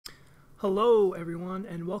Hello everyone,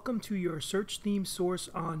 and welcome to your search theme source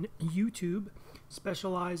on YouTube,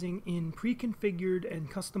 specializing in pre-configured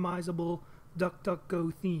and customizable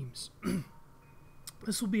DuckDuckGo themes.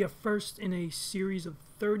 This will be a first in a series of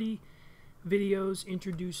 30 videos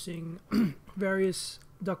introducing various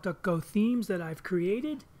DuckDuckGo themes that I've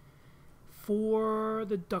created for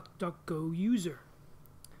the DuckDuckGo user.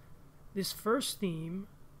 This first theme,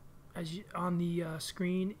 as on the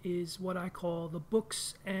screen, is what I call the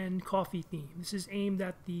books and coffee theme. This is aimed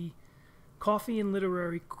at the coffee and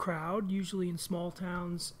literary crowd, usually in small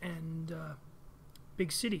towns and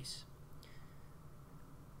big cities.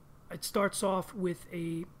 It starts off with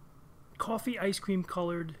a coffee ice cream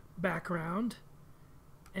colored background,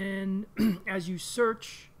 and as you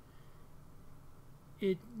search,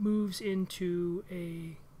 it moves into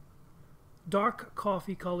a dark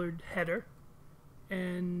coffee colored header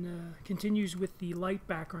and continues with the light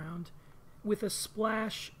background with a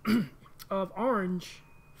splash of orange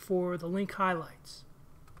for the link highlights.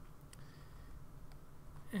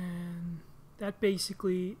 And that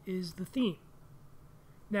basically is the theme.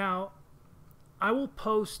 Now, I will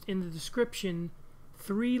post in the description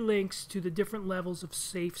 3 links to the different levels of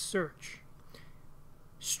safe search: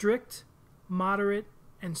 strict, moderate,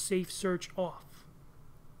 and safe search off.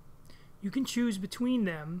 You can choose between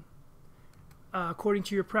them according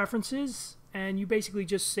to your preferences, and you basically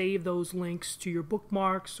just save those links to your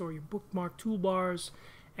bookmarks or your bookmark toolbars,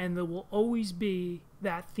 and there will always be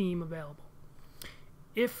that theme available.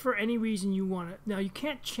 If for any reason you want to, now you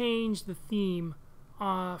can't change the theme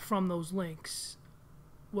from those links.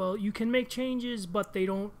 Well, you can make changes, but they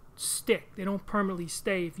don't stick. They don't permanently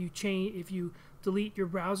stay. If you delete your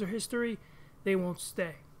browser history, they won't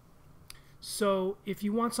stay. So if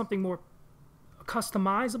you want something more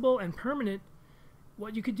customizable and permanent,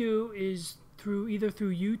 what you could do is either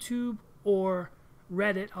through YouTube or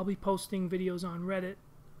Reddit. I'll be posting videos on Reddit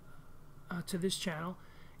to this channel.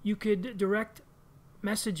 You could direct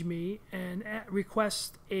message me and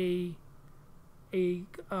request a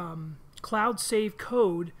cloud save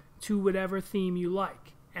code to whatever theme you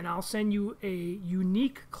like, and I'll send you a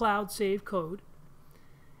unique cloud save code.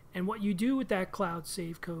 And what you do with that cloud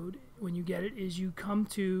save code when you get it is you come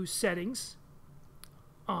to settings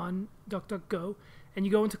on DuckDuckGo, and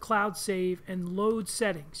you go into cloud save and load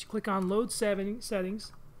settings. You click on load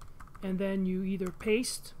settings, and then you either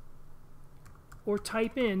paste or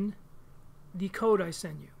type in the code I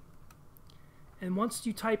send you. And once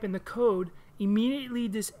you type in the code, immediately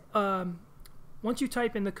once you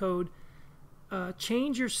type in the code,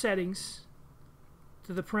 change your settings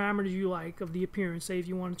to the parameters you like of the appearance. Say if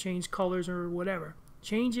you want to change colors or whatever,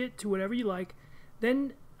 change it to whatever you like,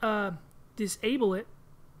 then disable it,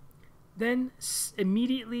 then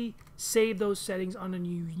immediately save those settings on a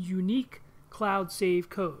unique cloud save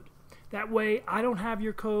code. That way I don't have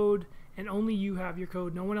your code, and only you have your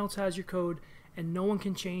code. No one else has your code, and no one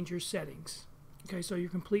can change your settings. Okay, so you're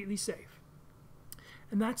completely safe.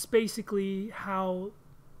 And that's basically how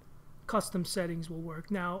custom settings will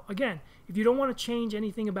work. Now, again, if you don't want to change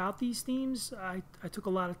anything about these themes, I took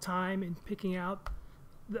a lot of time in picking out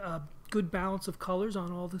the good balance of colors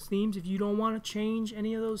on all the themes. If you don't want to change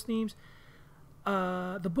any of those themes,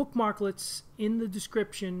 the bookmarklets in the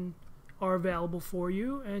description are available for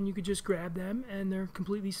you, and you could just grab them, and they're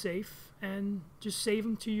completely safe, and just save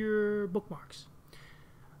them to your bookmarks.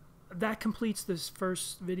 That completes this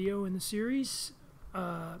first video in the series.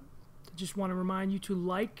 I just want to remind you to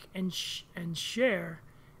like and share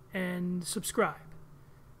and subscribe.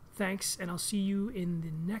 Thanks, and I'll see you in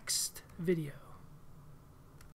the next video.